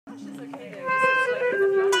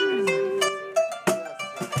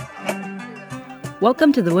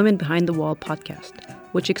Welcome to the Women Behind the Wall podcast,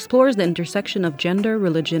 which explores the intersection of gender,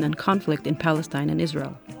 religion, and conflict in Palestine and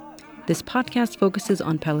Israel. This podcast focuses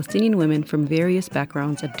on Palestinian women from various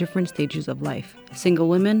backgrounds at different stages of life: single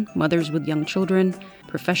women, mothers with young children,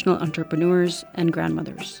 professional entrepreneurs, and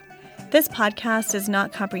grandmothers. This podcast is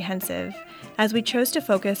not comprehensive, as we chose to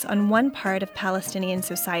focus on one part of Palestinian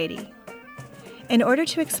society. In order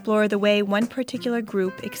to explore the way one particular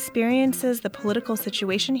group experiences the political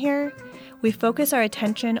situation here, we focus our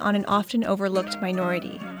attention on an often overlooked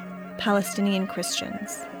minority, Palestinian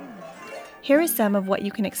Christians. Here is some of what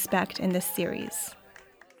you can expect in this series.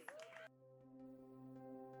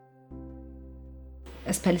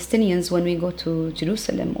 As Palestinians, when we go to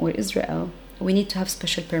Jerusalem or Israel, we need to have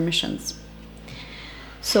special permissions.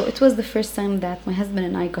 So it was the first time that my husband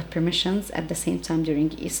and I got permissions at the same time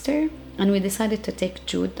during Easter, and we decided to take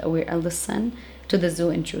Jude, our eldest son, to the zoo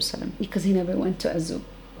in Jerusalem because he never went to a zoo.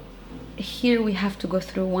 Here we have to go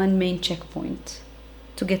through one main checkpoint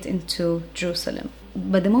to get into Jerusalem.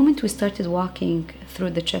 But the moment we started walking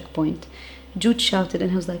through the checkpoint, Jude shouted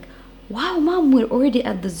and he was like, "Wow, Mom, we're already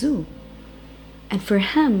at the zoo." And for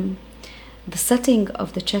him, the setting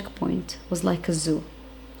of the checkpoint was like a zoo,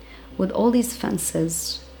 with all these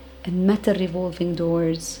fences and metal revolving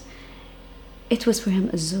doors. It was for him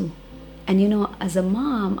a zoo. And as a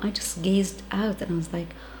mom, I just gazed out and I was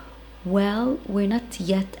like, well, we're not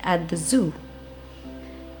yet at the zoo.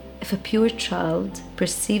 If a pure child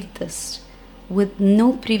perceived this with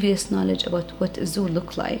no previous knowledge about what a zoo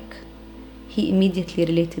looked like, he immediately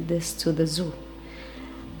related this to the zoo.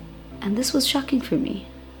 And this was shocking for me,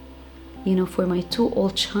 for my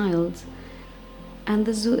 2-year-old child, and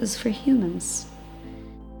the zoo is for humans.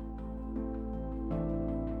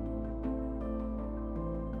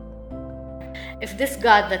 If this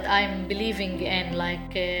God that I'm believing in,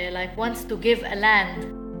 like wants to give a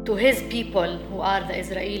land to his people who are the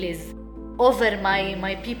Israelis, over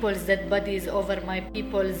my people's dead bodies, over my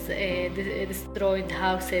people's destroyed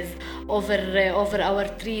houses, over our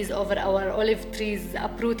trees, over our olive trees,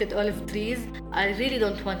 uprooted olive trees, I really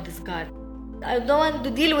don't want this God. I don't want to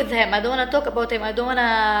deal with him. I don't want to talk about him. I don't want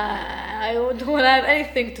to have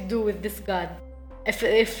anything to do with this God, if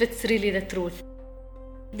it's really the truth.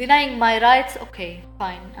 Denying my rights, okay,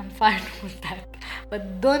 fine, I'm fine with that.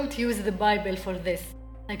 But don't use the Bible for this.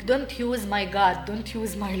 Don't use my God, don't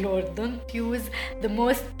use my Lord, don't use the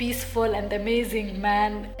most peaceful and amazing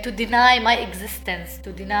man to deny my existence,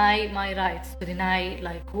 to deny my rights, to deny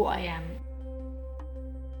who I am.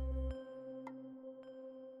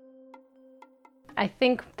 I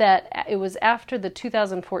think that it was after the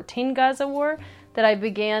 2014 Gaza war that I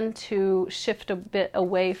began to shift a bit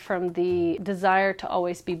away from the desire to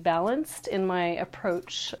always be balanced in my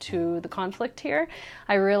approach to the conflict here.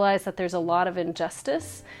 I realized that there's a lot of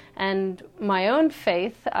injustice, and my own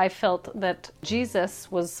faith, I felt that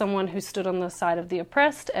Jesus was someone who stood on the side of the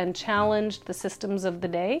oppressed and challenged the systems of the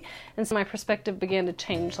day. And so my perspective began to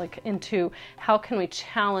change into how can we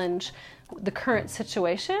challenge the current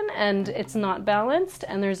situation, and it's not balanced,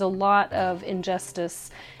 and there's a lot of injustice,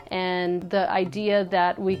 and the idea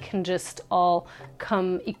that we can just all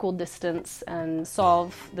come equal distance and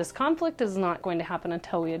solve this conflict is not going to happen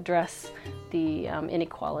until we address the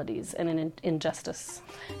inequalities and injustice.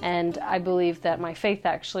 And I believe that my faith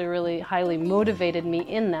actually really highly motivated me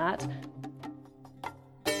in that.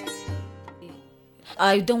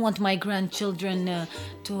 I don't want my grandchildren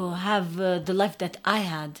to have the life that I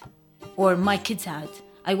had or my kids had.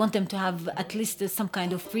 I want them to have at least some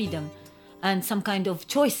kind of freedom and some kind of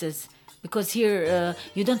choices, because here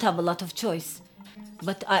you don't have a lot of choice.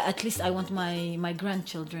 But at least I want my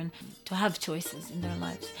grandchildren to have choices in their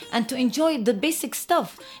lives and to enjoy the basic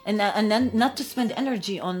stuff, and then not to spend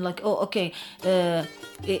energy on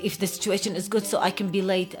if the situation is good, so I can be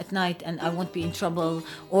late at night and I won't be in trouble,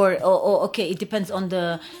 or okay, it depends on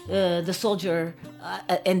the soldier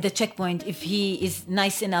and the checkpoint, if he is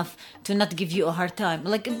nice enough to not give you a hard time,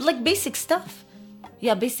 like basic stuff.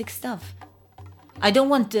 Yeah, basic stuff. I don't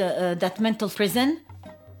want that mental prison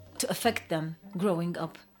to affect them growing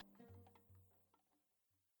up.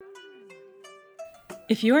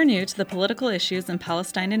 If you are new to the political issues in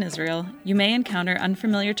Palestine and Israel, you may encounter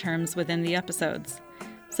unfamiliar terms within the episodes.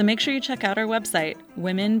 So make sure you check out our website,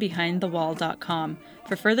 womenbehindthewall.com,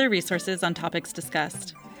 for further resources on topics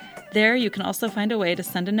discussed. There, you can also find a way to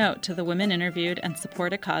send a note to the women interviewed and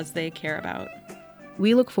support a cause they care about.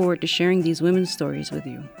 We look forward to sharing these women's stories with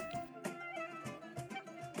you.